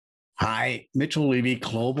Hi, Mitchell Levy,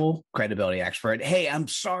 global credibility expert. Hey, I'm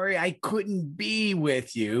sorry I couldn't be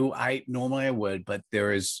with you. I normally I would, but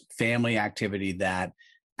there is family activity that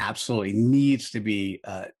absolutely needs to be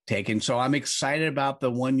taken. So I'm excited about the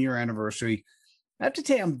 1 year anniversary. I have to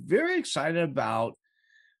tell you, I'm very excited about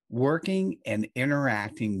working and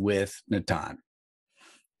interacting with Natan.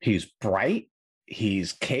 He's bright,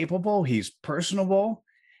 he's capable, he's personable.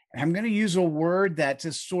 And I'm going to use a word that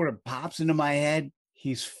just sort of pops into my head.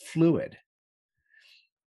 He's fluid.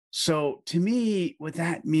 So to me, what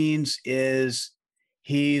that means is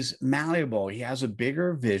he's malleable. He has a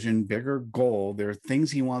bigger vision, bigger goal. There are things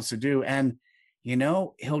he wants to do. And,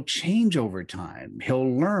 he'll change over time.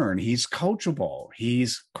 He'll learn. He's coachable.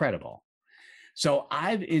 He's credible. So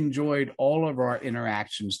I've enjoyed all of our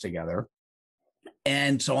interactions together.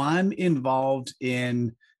 And so I'm involved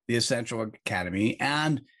in the Essential Academy,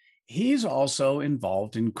 and he's also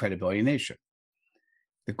involved in Credibility Nation.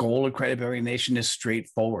 The goal of Credibility Nation is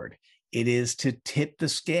straightforward. It is to tip the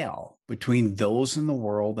scale between those in the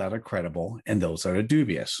world that are credible and those that are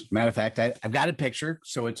dubious. Matter of fact, I've got a picture,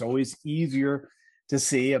 so it's always easier to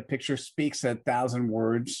see. A picture speaks 1,000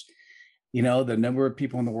 words. The number of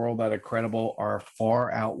people in the world that are credible are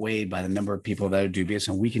far outweighed by the number of people that are dubious,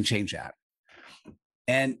 and we can change that.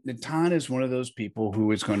 And Natan is one of those people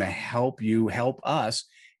who is going to help you, help us.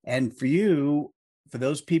 And for you, for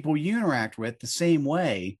those people you interact with the same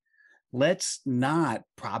way, let's not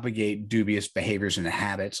propagate dubious behaviors and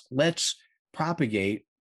habits. Let's propagate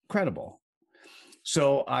credible.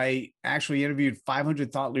 So I actually interviewed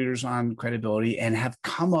 500 thought leaders on credibility and have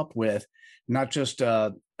come up with not just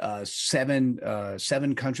a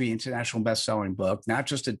seven country international best-selling book, not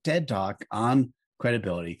just a TED Talk on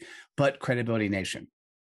credibility, but Credibility Nation.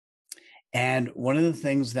 And one of the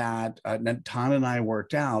things that Natan and I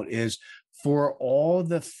worked out is for all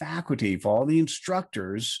the faculty, for all the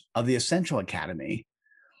instructors of the Essential Academy,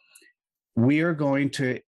 we are going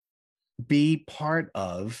to be part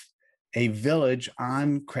of a village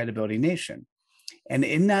on Credibility Nation. And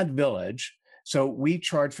in that village, so we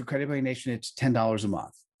charge for Credibility Nation, it's $10 a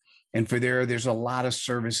month. And for there's a lot of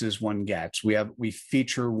services one gets. We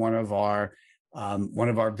feature one of our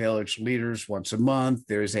village leaders once a month.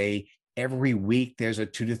 Every week, there's a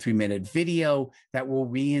 2 to 3 minute video that will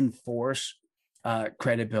reinforce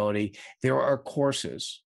credibility. There are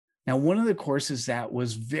courses. Now, one of the courses that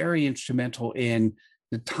was very instrumental in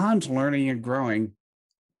Natan's learning and growing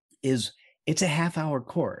is it's a half-hour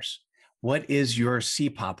course. What is your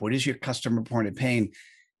CPOP? What is your customer reported pain?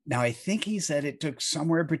 Now, I think he said it took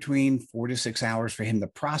somewhere between 4 to 6 hours for him to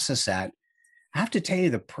process that. I have to tell you,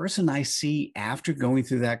 the person I see after going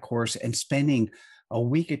through that course and spending a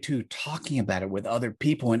week or two talking about it with other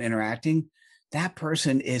people and interacting, that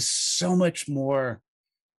person is so much more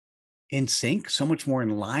in sync, so much more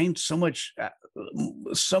in line, so much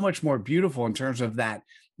more beautiful in terms of that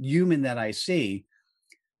human that I see.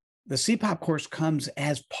 The CPOP course comes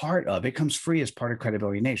free as part of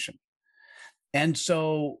Credibility Nation. And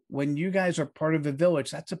so when you guys are part of a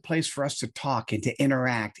village, that's a place for us to talk and to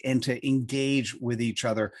interact and to engage with each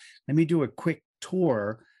other. Let me do a quick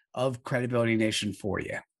tour of Credibility Nation for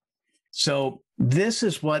you. So this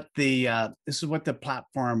is what the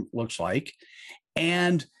platform looks like.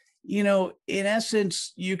 And, in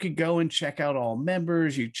essence, you could go and check out all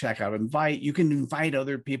members, you check out you can invite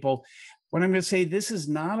other people. What I'm going to say, this is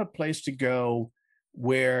not a place to go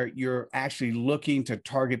where you're actually looking to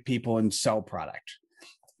target people and sell product.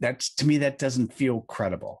 To me, that doesn't feel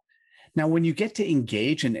credible. Now, when you get to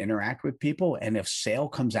engage and interact with people, and if sale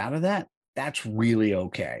comes out of that, that's really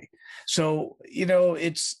okay. So, you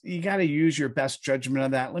got to use your best judgment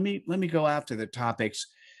on that. Let me go after the topics.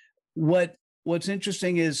 What's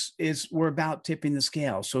interesting is we're about tipping the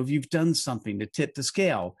scale. So if you've done something to tip the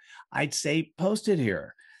scale, I'd say post it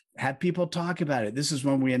here. Have people talk about it. This is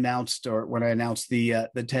when I announced the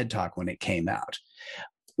TED Talk when it came out.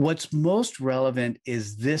 What's most relevant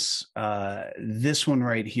is this one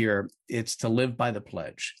right here. It's to live by the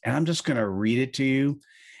pledge. And I'm just going to read it to you.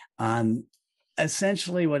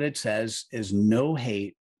 Essentially what it says is no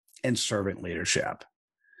hate and servant leadership.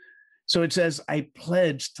 So it says, I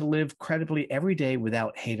pledge to live credibly every day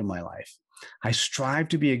without hate in my life. I strive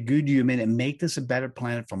to be a good human and make this a better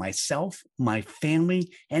planet for myself, my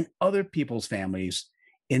family, and other people's families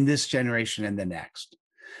in this generation and the next.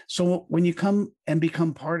 So when you come and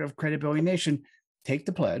become part of Credibility Nation, take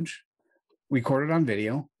the pledge, record it on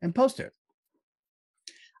video, and post it.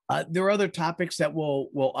 There are other topics that will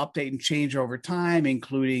update and change over time,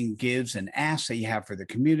 including gives and asks that you have for the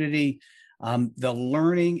community. The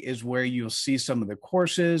learning is where you'll see some of the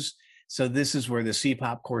courses, So this is where the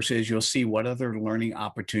CPOP course is. You'll see what other learning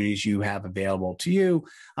opportunities you have available to you,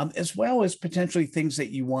 as well as potentially things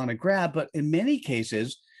that you want to grab. But in many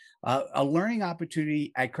cases, a learning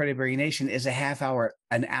opportunity at Credit Berry Nation is a half hour,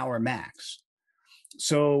 an hour max.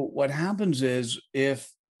 So what happens is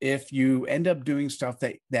if you end up doing stuff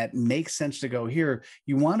that makes sense to go here,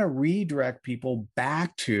 you want to redirect people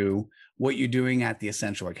back to what you're doing at the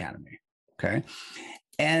Essential Academy. Okay.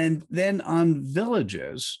 And then on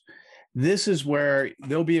villages, this is where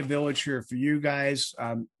there'll be a village here for you guys.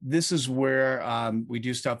 This is where we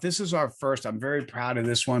do stuff. This is our first, I'm very proud of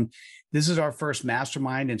this one. This is our first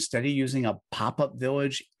mastermind. Instead of using a pop-up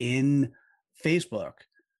village in Facebook,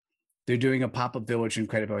 they're doing a pop-up village in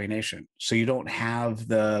Credit Berry Nation. So you don't have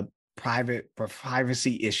the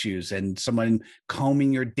privacy issues and someone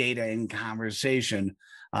combing your data in conversation.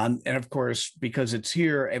 And of course, because it's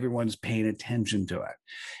here, everyone's paying attention to it.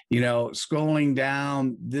 You know, scrolling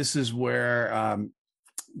down, this is where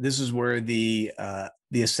the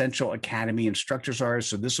Essential Academy instructors are.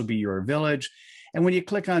 So this will be your village. And when you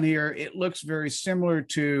click on here, it looks very similar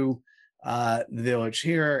to the village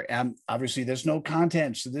here. Obviously, there's no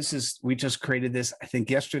content. So we just created this, I think,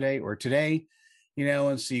 yesterday or today, you know,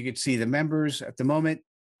 and so you could see the members at the moment.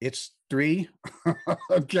 It's 3.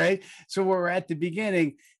 Okay. So we're at the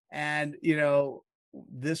beginning, and, you know,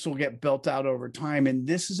 this will get built out over time. And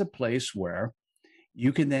this is a place where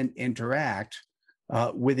you can then interact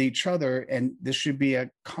with each other. And this should be a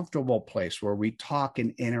comfortable place where we talk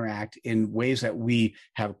and interact in ways that we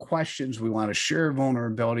have questions. We want to share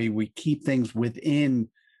vulnerability. We keep things within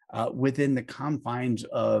the confines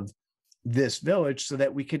of this village so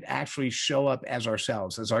that we could actually show up as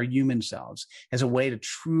ourselves, as our human selves, as a way to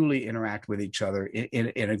truly interact with each other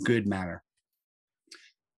in a good manner.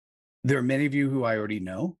 There are many of you who I already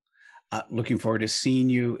know. Looking forward to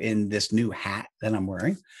seeing you in this new hat that I'm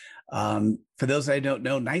wearing. For those I don't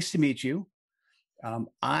know, nice to meet you.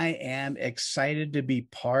 I am excited to be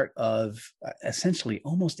part of essentially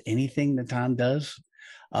almost anything Natan does,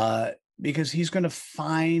 because he's going to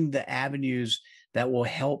find the avenues that will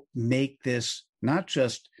help make this not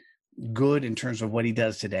just good in terms of what he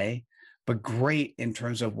does today, but great in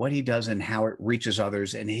terms of what he does and how it reaches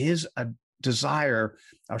others. And his desire,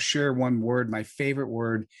 I'll share one word, my favorite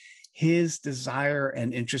word, his desire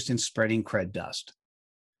and interest in spreading cred dust.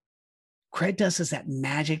 Cred dust is that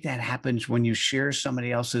magic that happens when you share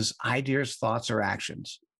somebody else's ideas, thoughts, or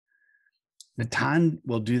actions. Natan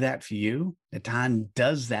will do that for you. Natan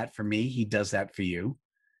does that for me. He does that for you.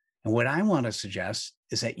 And what I want to suggest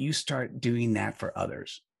is that you start doing that for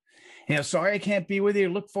others. You know, sorry I can't be with you.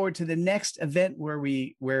 Look forward to the next event where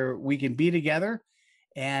we can be together.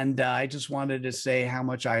 And I just wanted to say how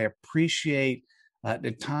much I appreciate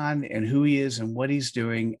Natan and who he is and what he's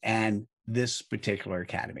doing and this particular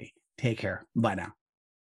academy. Take care. Bye now.